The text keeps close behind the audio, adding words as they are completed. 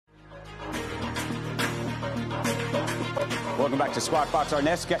Welcome back to Squawk Box. Our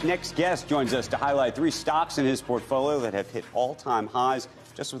next guest joins us to highlight 3 stocks in his portfolio that have hit all-time highs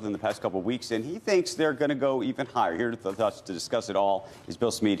just within the past couple of weeks, and he thinks they're going to go even higher. Here with us to discuss it all is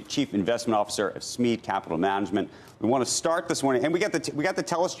Bill Smead, Chief Investment Officer of Smead Capital Management. We want to start this morning, and we got the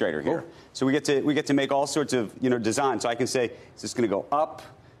telestrator here, so we get to make all sorts of designs. So I can say, is this going to go up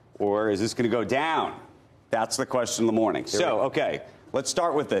or is this going to go down? That's the question in the morning. Okay. Let's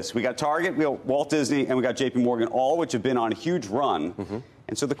start with this. We got Target, we got Walt Disney, and we got J.P. Morgan, all which have been on a huge run.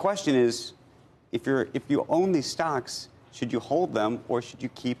 And so the question is, if you own these stocks, should you hold them or should you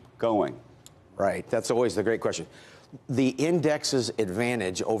keep going? Right. That's always the great question. The index's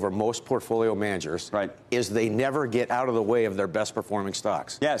advantage over most portfolio managers is they never get out of the way of their best performing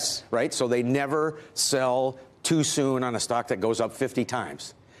stocks. Yes. Right? So they never sell too soon on a stock that goes up 50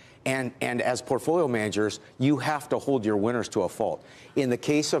 times. And as portfolio managers, you have to hold your winners to a fault. In the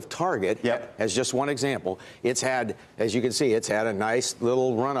case of Target, as just one example, it's had, as you can see, it's had a nice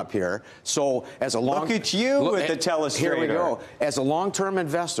little run up here. So as a look at you with the telestrator. Here we go. As a long-term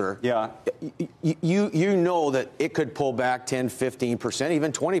investor, you know that it could pull back 10, 15%,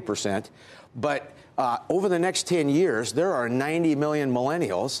 even 20%, but over the next 10 years, there are 90 million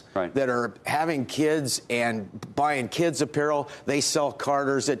millennials that are having kids and buying kids' apparel. They sell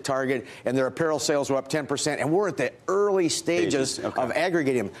Carters at Target, and their apparel sales were up 10%. And we're at the early stages of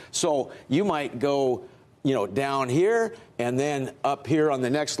aggregating them. So you might go, down here and then up here on the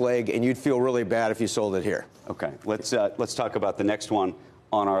next leg, and you'd feel really bad if you sold it here. Okay, let's talk about the next one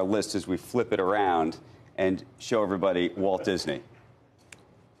on our list as we flip it around and show everybody Walt Disney.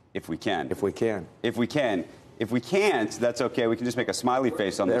 If we can. If we can. If we can. If we can't, that's okay. We can just make a smiley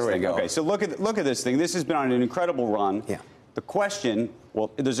face on this thing. There we go. Okay, so look at this thing. This has been on an incredible run. Yeah. The question,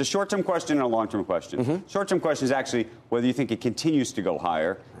 well, there's a short-term question and a long-term question. Short-term question is actually whether you think it continues to go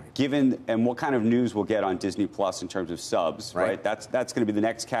higher, given and what kind of news we'll get on Disney Plus in terms of subs, right? That's going to be the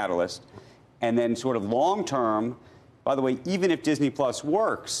next catalyst. And then sort of long-term, by the way, even if Disney Plus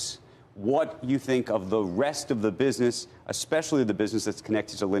works, what you think of the rest of the business, especially the business that's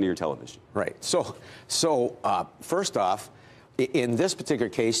connected to linear television. Right. So first off, in this particular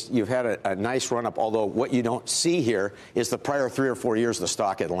case, you've had a nice run-up, although what you don't see here is the prior 3 or 4 years the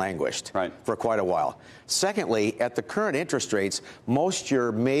stock had languished for quite a while. Secondly, at the current interest rates, most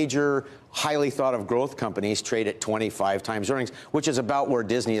your major highly thought-of growth companies trade at 25 times earnings, which is about where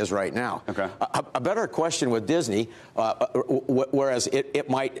Disney is right now. Okay. A better question with Disney, whereas it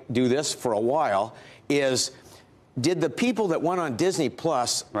might do this for a while, is did the people that went on Disney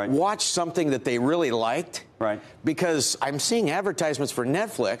Plus watch something that they really liked? Because I'm seeing advertisements for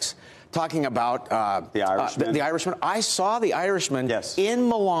Netflix talking about The Irishman. The Irishman. I saw The Irishman in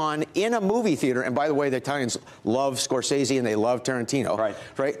Milan in a movie theater. And by the way, the Italians love Scorsese and they love Tarantino.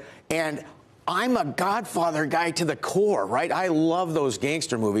 Right? And I'm a Godfather guy to the core, right? I love those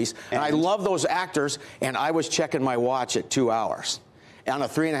gangster movies and I love those actors. And I was checking my watch at 2 hours on a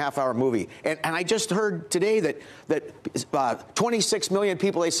 3.5-hour movie. And I just heard today that 26 million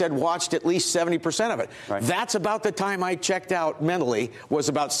people, they said, watched at least 70% of it. That's about the time I checked out mentally, was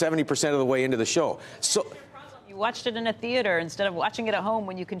about 70% of the way into the show. So you watched it in a theater instead of watching it at home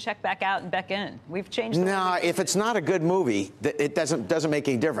when you can check back out and back in. We've changed the No, if it's not a good movie, it doesn't make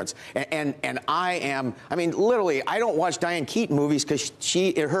any difference. And I mean, literally, I don't watch Diane Keaton movies because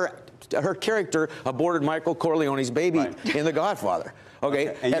her character aborted Michael Corleone's baby in The Godfather.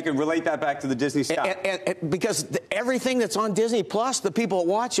 Okay. And you can relate that back to the Disney stock. And because everything that's on Disney Plus, the people that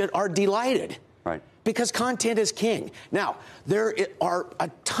watch it are delighted. Because content is king. Now, there are a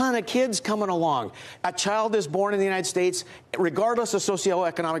ton of kids coming along. A child is born in the United States, regardless of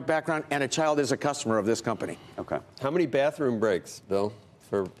socioeconomic background, and a child is a customer of this company. Okay. How many bathroom breaks, Bill?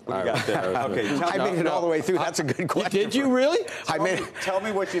 Okay, I made it all the way through. That's a good question. Did you really? Tell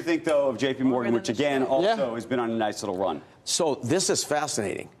me what you think, though, of J.P. Morgan, which, again, also has been on a nice little run. So this is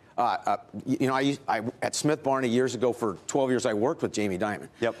fascinating. At Smith Barney years ago, for 12 years, I worked with Jamie Dimon.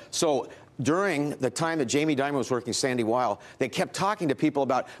 So during the time that Jamie Dimon was working Sandy Weil, they kept talking to people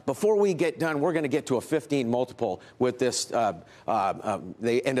about, before we get done, we're going to get to a 15 multiple with this.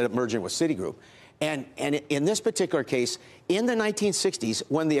 They ended up merging with Citigroup. And in this particular case, in the 1960s,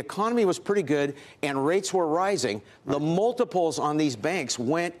 when the economy was pretty good and rates were rising, the multiples on these banks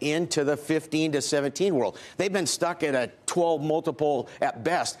went into the 15 to 17 world. They've been stuck at a 12 multiple at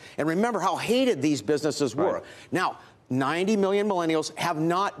best. And remember how hated these businesses were. Now, 90 million millennials have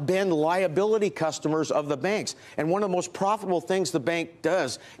not been liability customers of the banks. And one of the most profitable things the bank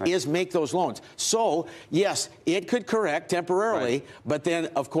does is make those loans. So, yes, it could correct temporarily, but then,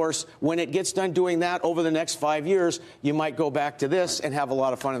 of course, when it gets done doing that over the next 5 years, you might go back to this and have a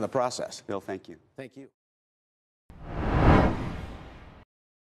lot of fun in the process. Bill, thank you. Thank you.